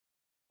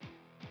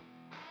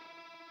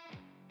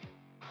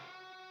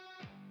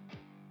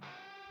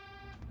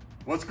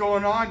What's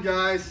going on,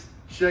 guys?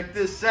 Check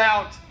this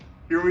out.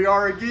 Here we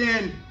are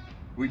again.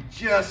 We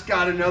just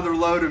got another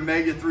load of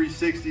Mega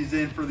 360s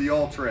in for the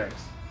Ultrex.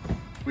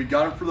 We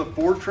got them for the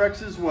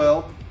Fortrex as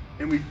well,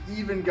 and we've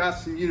even got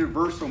some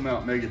universal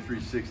mount Mega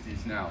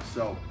 360s now.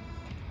 So,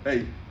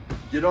 hey,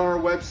 get on our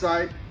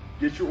website,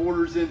 get your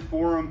orders in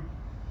for them.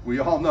 We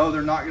all know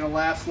they're not gonna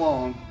last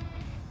long.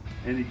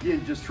 And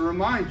again, just to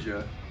remind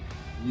you,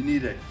 you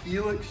need a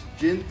Helix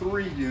Gen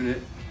 3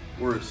 unit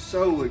or a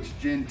Solix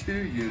Gen 2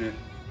 unit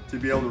to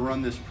be able to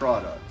run this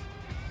product.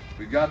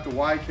 We've got the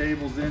Y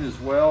cables in as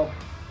well.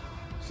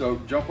 So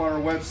jump on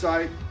our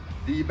website,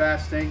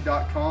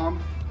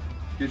 thebastank.com,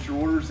 get your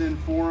orders in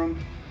for them.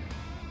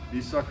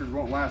 These suckers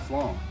won't last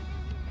long.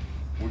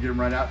 We'll get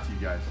them right out to you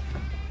guys.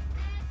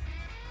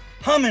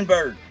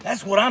 Humminbird,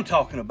 that's what I'm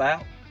talking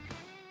about.